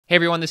Hey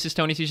everyone, this is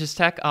Tony Teaches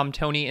Tech. I'm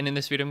Tony, and in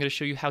this video I'm going to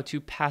show you how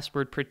to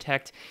password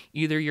protect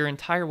either your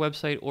entire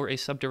website or a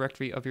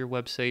subdirectory of your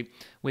website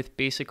with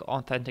basic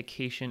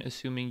authentication,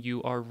 assuming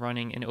you are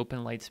running an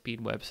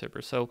OpenLiteSpeed web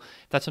server. So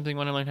if that's something you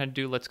want to learn how to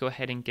do, let's go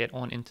ahead and get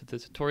on into the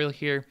tutorial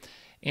here.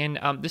 And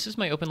this is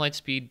my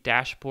OpenLiteSpeed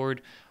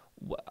dashboard.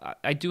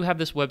 I do have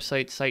this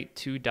website,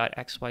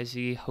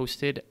 site2.xyz,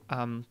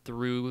 hosted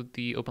through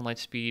the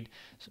OpenLiteSpeed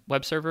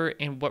web server.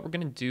 And what we're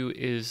going to do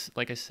is,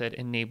 like I said,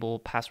 enable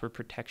password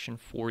protection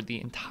for the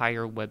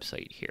entire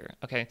website here.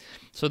 Okay,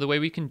 so the way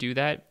we can do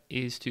that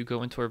is to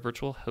go into our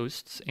virtual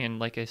hosts. And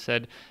like I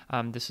said,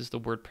 this is the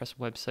WordPress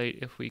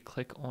website. If we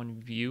click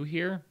on View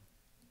here,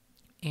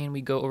 and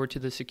we go over to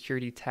the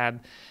security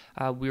tab,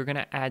 we're going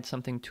to add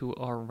something to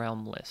our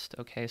realm list.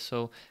 Okay,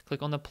 so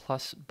click on the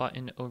plus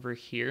button over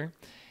here.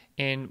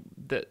 And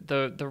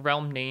the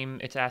realm name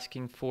it's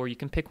asking for, you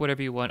can pick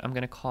whatever you want. I'm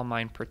going to call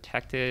mine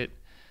Protected,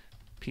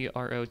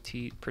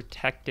 P-R-O-T,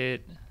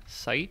 Protected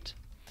Site.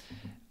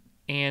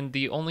 And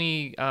the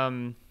only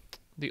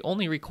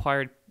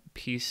required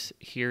piece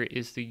here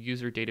is the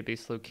user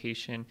database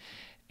location.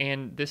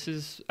 And this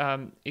is,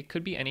 it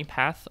could be any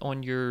path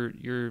on your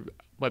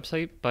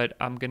website, but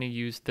I'm going to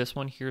use this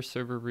one here,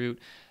 server root,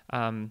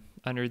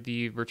 under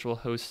the virtual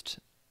host,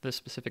 the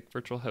specific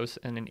virtual host,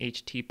 and an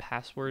HT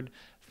password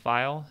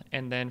file.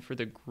 And then for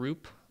the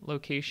group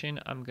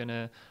location, I'm going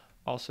to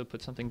also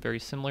put something very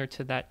similar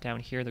to that down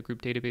here, the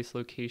group database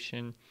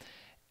location.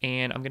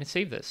 And I'm going to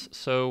save this.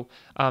 So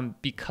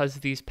because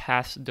these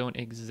paths don't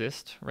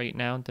exist right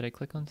now, did I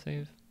click on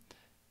save?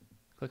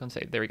 Click on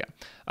save. There we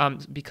go.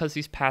 Because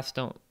these paths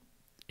don't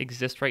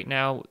exist right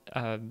now,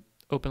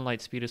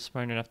 OpenLiteSpeed is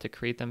smart enough to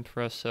create them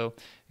for us. So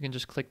you can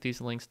just click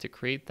these links to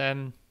create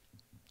them,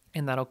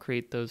 and that'll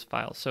create those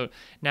files. So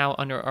now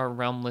under our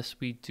realm list,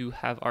 we do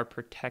have our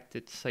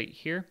protected site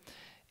here.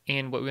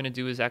 And what we're going to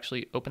do is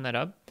actually open that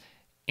up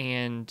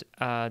and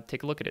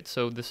take a look at it.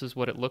 So this is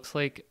what it looks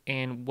like.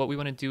 And what we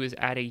want to do is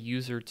add a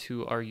user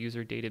to our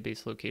user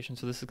database location.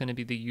 So this is going to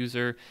be the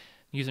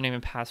username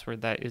and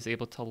password that is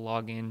able to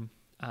log in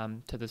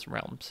to this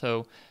realm.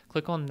 So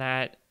click on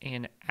that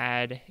and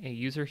add a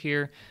user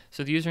here.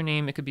 So the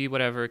username, it could be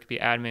whatever, it could be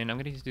admin. I'm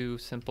going to do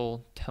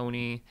simple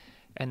Tony,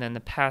 and then the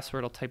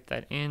password, I'll type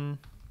that in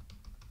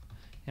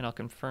and I'll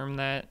confirm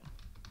that.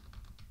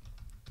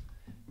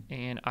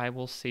 And I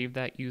will save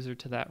that user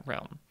to that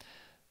realm.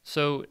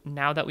 So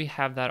now that we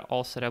have that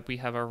all set up, we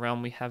have our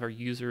realm, we have our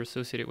user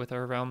associated with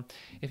our realm.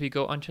 If you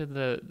go onto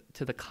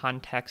the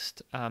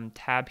context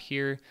tab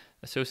here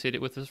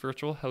associated with this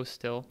virtual host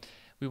still,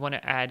 we want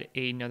to add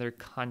another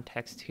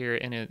context here,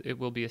 and it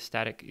will be a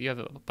static. You have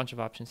a bunch of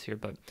options here,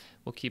 but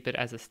we'll keep it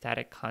as a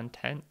static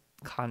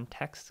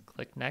context.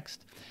 Click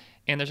next.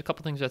 And there's a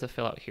couple things we have to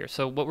fill out here.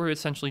 So what we're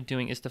essentially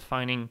doing is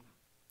defining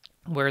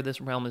where this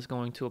realm is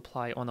going to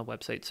apply on the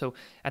website. So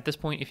at this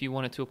point, if you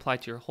want it to apply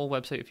to your whole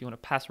website, if you want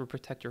to password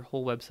protect your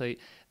whole website,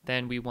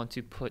 then we want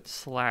to put /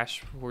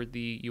 for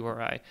the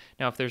URI.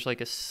 Now, if there's like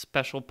a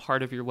special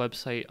part of your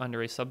website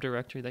under a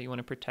subdirectory that you want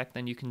to protect,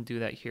 then you can do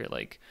that here,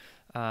 like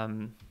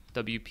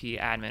WP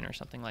admin or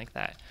something like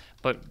that.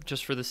 But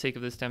just for the sake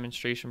of this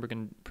demonstration, we're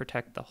going to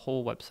protect the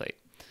whole website.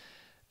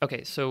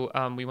 Okay, so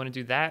we want to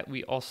do that.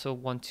 We also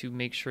want to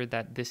make sure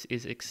that this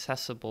is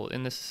accessible,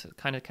 and this is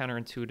kind of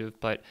counterintuitive,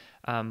 but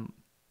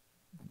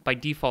by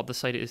default, the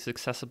site is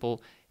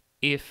accessible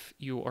if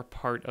you are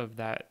part of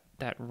that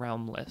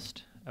realm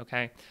list.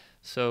 Okay,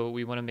 so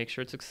we want to make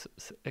sure it's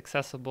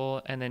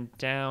accessible, and then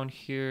down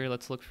here,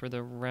 let's look for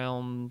the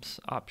realms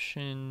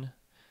option.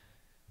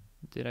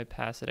 Did I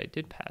pass it? I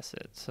did pass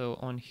it. So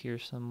on here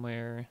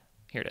somewhere,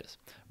 here it is,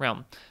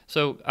 realm.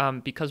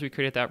 So because we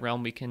created that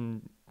realm, we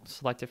can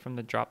select it from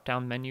the drop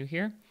down menu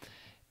here,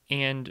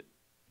 and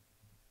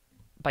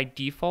by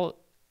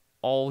default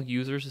all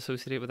users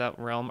associated with that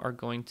realm are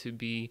going to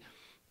be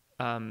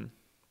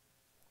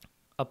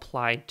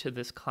applied to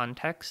this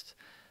context,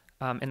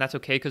 and that's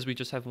okay because we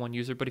just have one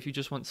user. But if you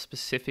just want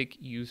specific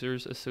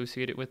users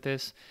associated with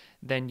this,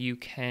 then you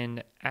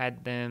can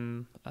add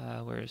them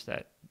where is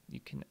that? You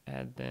can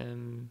add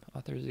them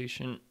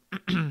authorization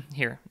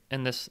here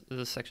in this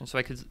section. So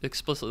I could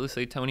explicitly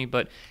say Tony,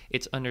 but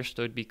it's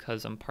understood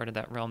because I'm part of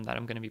that realm that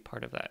I'm going to be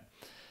part of that.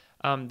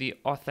 The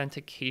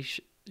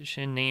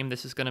authentication name,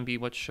 this is going to be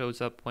what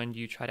shows up when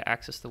you try to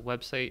access the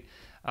website.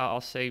 I'll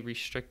say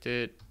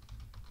restricted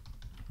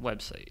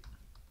website,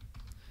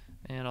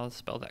 and I'll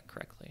spell that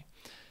correctly.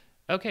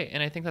 Okay,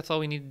 and I think that's all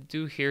we need to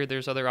do here.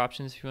 There's other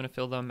options if you want to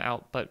fill them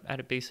out, but at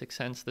a basic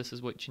sense, this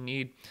is what you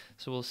need.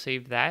 So we'll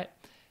save that.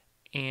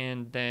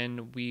 And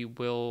then we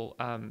will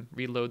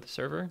reload the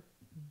server,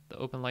 the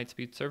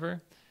OpenLiteSpeed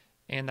server,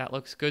 and that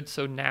looks good.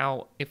 So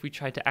now if we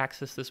try to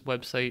access this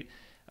website,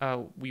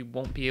 we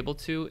won't be able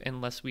to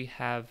unless we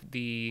have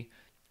the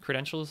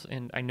credentials,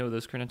 and I know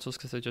those credentials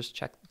because I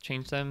just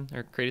changed them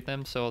or created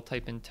them. So I'll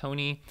type in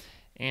Tony,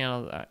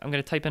 and I'm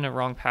going to type in a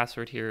wrong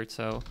password here,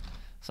 so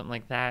something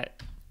like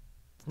that.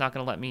 It's not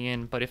going to let me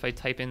in, but if I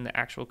type in the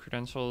actual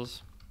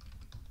credentials,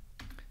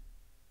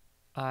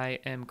 I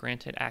am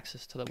granted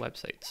access to the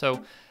website.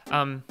 So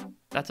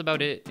that's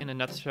about it in a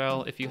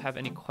nutshell. If you have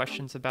any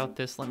questions about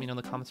this, let me know in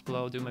the comments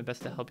below. I'll do my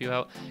best to help you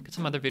out. Get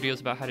some other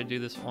videos about how to do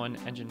this on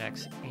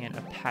Nginx and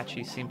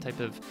Apache, same type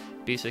of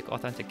basic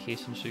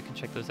authentication, so you can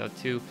check those out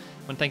too.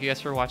 I want to thank you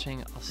guys for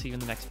watching. I'll see you in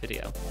the next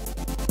video.